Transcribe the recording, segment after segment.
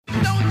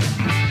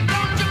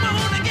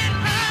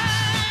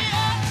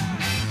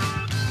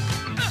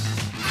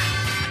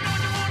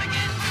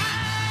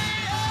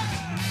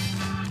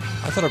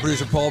I thought our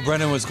producer Paul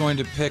Brennan was going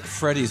to pick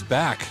Freddie's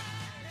back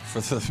for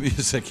the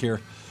music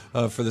here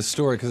for this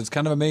story, because it's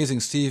kind of amazing.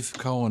 Steve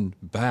Cohen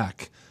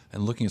back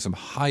and looking at some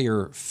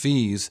higher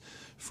fees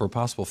for a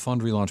possible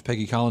fund relaunch.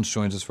 Peggy Collins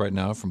joins us right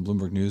now from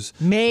Bloomberg News.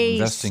 May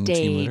investing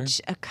team leader.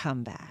 stage a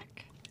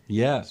comeback.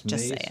 Yes,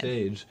 Just May saying.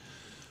 stage.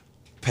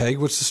 Peg,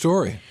 what's the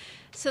story?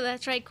 So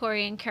that's right,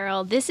 Cory and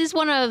Carol. This is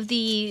one of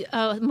the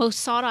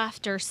most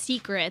sought-after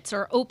secrets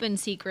or open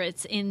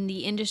secrets in the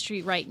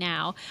industry right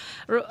now.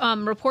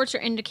 Reports are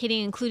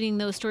indicating, including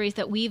those stories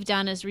that we've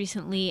done as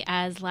recently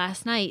as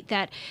last night,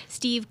 that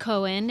Steve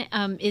Cohen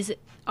is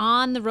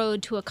on the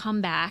road to a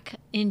comeback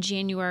in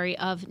January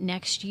of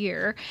next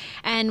year.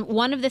 And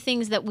one of the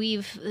things that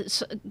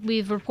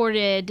we've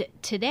reported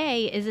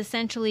today is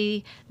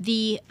essentially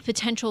the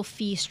potential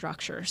fee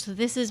structure. So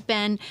this has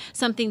been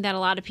something that a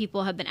lot of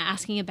people have been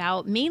asking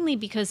about, mainly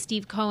because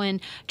Steve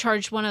Cohen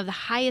charged one of the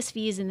highest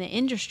fees in the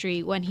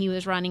industry when he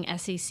was running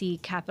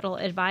SEC Capital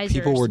Advisors.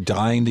 People were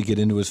dying to get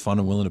into his fund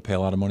and willing to pay a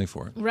lot of money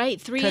for it.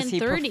 Right, 3 and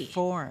 30. He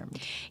performed.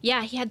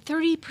 Yeah, he had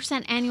 30%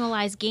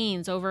 annualized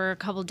gains over a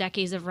couple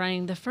decades of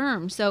running the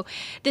firm. So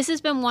this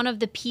has been one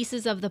of the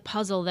pieces of the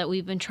puzzle that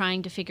we've been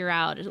trying to figure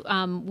out.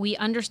 We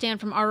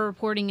understand from our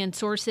reporting and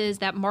sources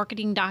that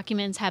marketing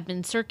documents have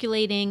been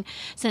circulating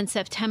since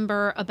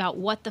September about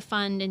what the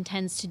fund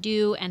intends to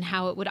do and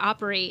how it would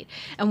operate.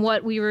 And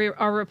what we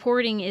are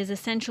reporting is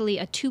essentially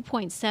a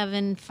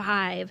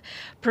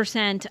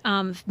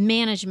 2.75%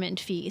 management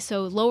fee.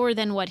 So lower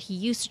than what he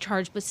used to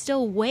charge, but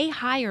still way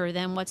higher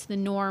than what's the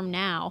norm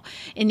now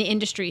in the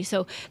industry.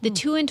 So the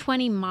 2 and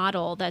 20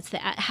 model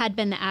had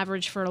been the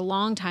average for a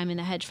long time in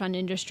the hedge fund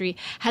industry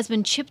has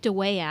been chipped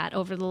away at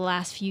over the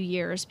last few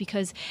years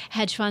because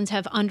hedge funds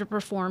have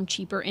underperformed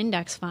cheaper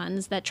index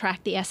funds that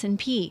track the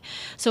S&P.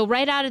 So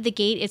right out of the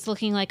gate, it's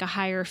looking like a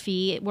higher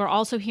fee. We're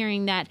also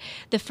hearing that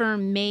the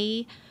firm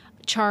may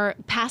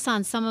pass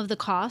on some of the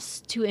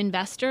costs to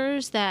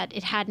investors that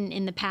it hadn't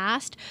in the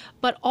past,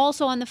 but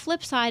also on the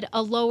flip side,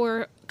 a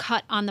lower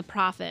cut on the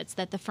profits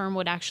that the firm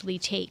would actually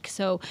take.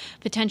 So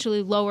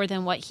potentially lower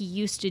than what he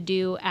used to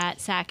do at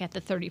SAC at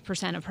the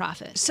 30% of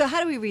profit. So how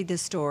do we read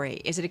this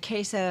story? Is it a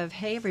case of,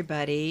 hey,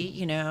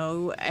 everybody,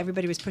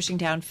 everybody was pushing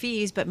down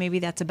fees, but maybe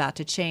that's about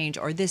to change,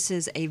 or this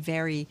is a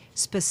very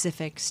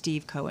specific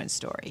Steve Cohen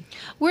story?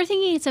 We're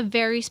thinking it's a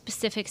very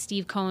specific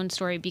Steve Cohen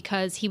story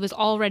because he was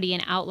already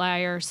an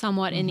outlier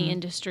somewhat in the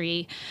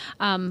industry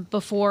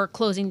before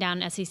closing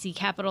down SEC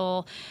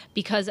Capital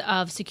because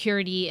of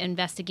security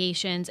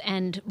investigations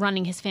and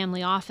running his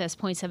family office,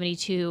 Point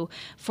 72,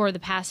 for the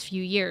past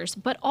few years.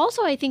 But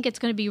also, I think it's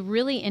going to be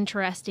really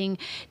interesting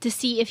to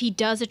see if he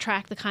does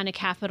attract the kind of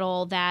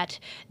capital that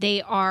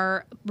they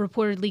are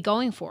reportedly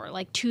going for,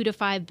 like $2 to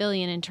 $5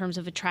 billion in terms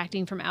of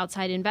attracting from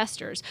outside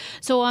investors.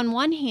 So on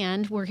one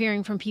hand, we're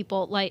hearing from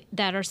people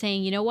that are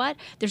saying, you know what,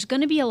 there's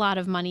going to be a lot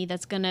of money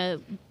that's going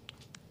to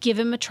give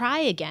him a try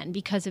again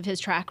because of his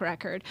track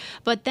record.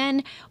 But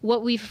then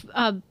what we've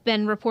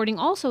been reporting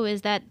also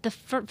is that the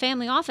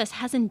family office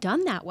hasn't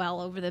done that well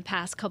over the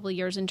past couple of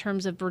years in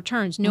terms of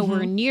returns,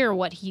 nowhere near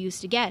what he used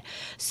to get.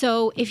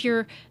 So if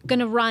you're going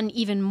to run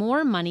even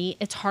more money,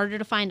 it's harder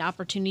to find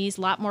opportunities,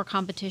 a lot more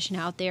competition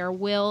out there.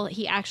 Will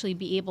he actually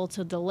be able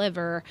to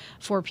deliver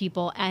for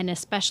people, and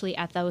especially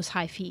at those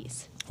high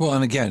fees? Well,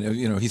 and again,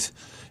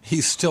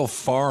 he's still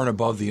far and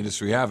above the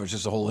industry average.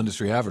 Just the whole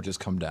industry average has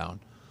come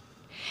down.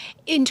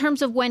 In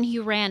terms of when he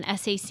ran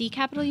SAC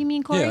Capital, you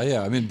mean, Cory?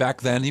 Yeah. I mean,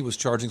 back then he was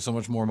charging so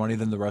much more money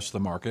than the rest of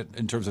the market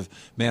in terms of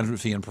management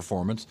fee and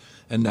performance.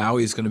 And now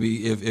he's going to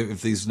be,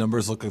 if these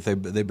numbers look like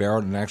they bear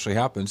out and it actually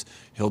happens,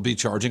 he'll be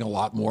charging a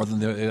lot more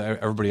than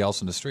everybody else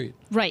in the street.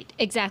 Right,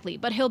 exactly.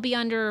 But he'll be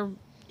under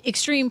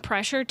extreme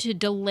pressure to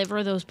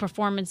deliver those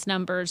performance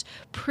numbers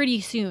pretty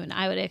soon,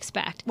 I would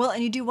expect. Well,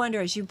 and you do wonder,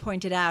 as you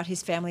pointed out,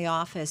 his family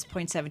office,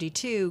 Point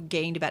 72,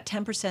 gained about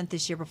 10%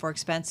 this year before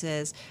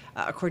expenses,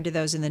 according to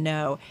those in the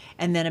know,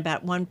 and then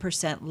about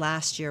 1%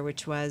 last year,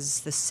 which was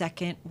the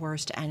second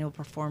worst annual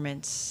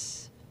performance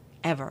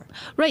ever.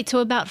 Right, so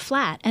about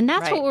flat. And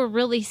that's Right. what we're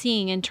really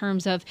seeing in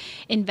terms of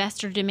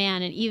investor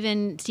demand. And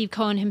even Steve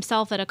Cohen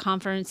himself at a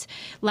conference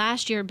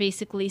last year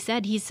basically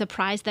said he's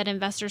surprised that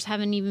investors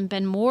haven't even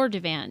been more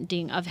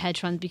demanding of hedge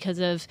funds because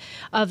of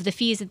the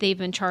fees that they've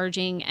been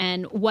charging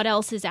and what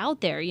else is out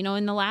there.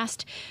 In the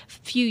last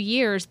few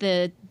years,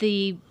 the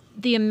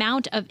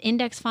amount of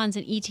index funds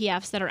and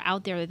ETFs that are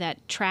out there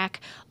that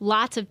track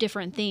lots of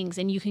different things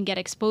and you can get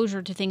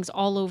exposure to things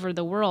all over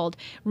the world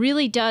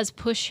really does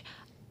push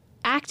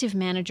active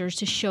managers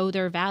to show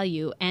their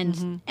value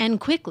and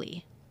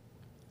quickly.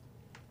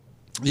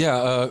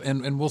 Yeah,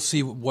 and we'll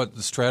see what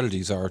the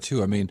strategies are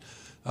too. I mean,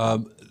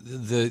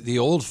 the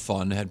old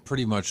fund had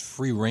pretty much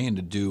free reign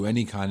to do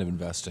any kind of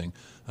investing,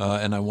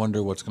 and I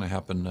wonder what's going to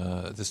happen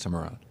this time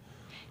around.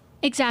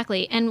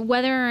 Exactly. And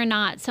whether or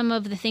not some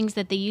of the things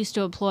that they used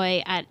to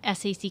employ at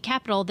SAC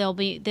Capital,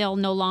 they'll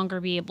no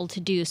longer be able to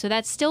do. So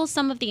that's still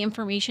some of the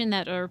information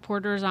that our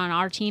reporters on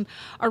our team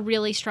are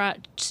really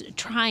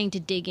trying to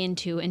dig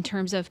into in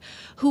terms of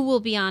who will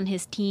be on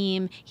his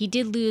team. He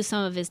did lose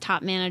some of his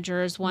top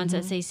managers once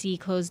SAC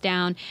closed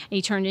down and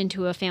he turned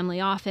into a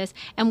family office,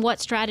 and what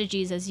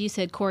strategies, as you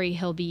said, Cory,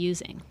 he'll be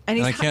using.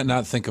 And I can't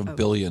not think of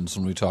billions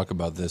when we talk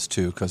about this,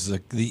 too, because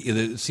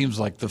it seems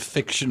like the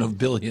fiction of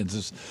billions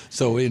is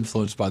so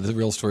influenced by the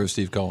real story of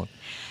Steve Cohen.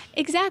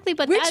 Exactly,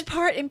 but which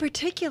part in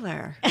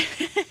particular?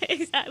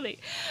 Exactly.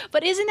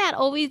 But isn't that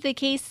always the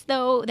case,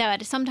 though,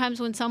 that sometimes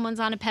when someone's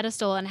on a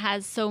pedestal and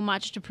has so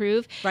much to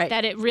prove,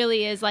 that it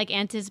really is like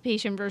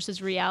anticipation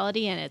versus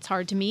reality and it's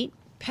hard to meet?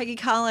 Peggy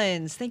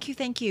Collins,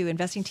 thank you.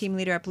 Investing team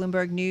leader at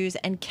Bloomberg News.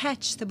 And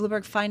catch the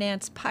Bloomberg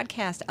Finance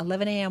podcast,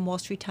 11 a.m. Wall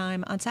Street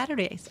time on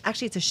Saturdays.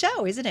 Actually, it's a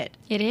show, isn't it?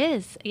 It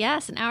is.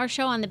 Yes, an hour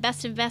show on the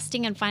best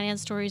investing and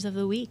finance stories of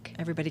the week.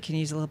 Everybody can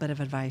use a little bit of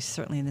advice,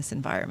 certainly in this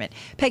environment.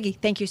 Peggy,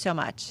 thank you so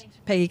much.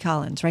 Peggy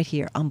Collins, right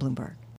here on Bloomberg.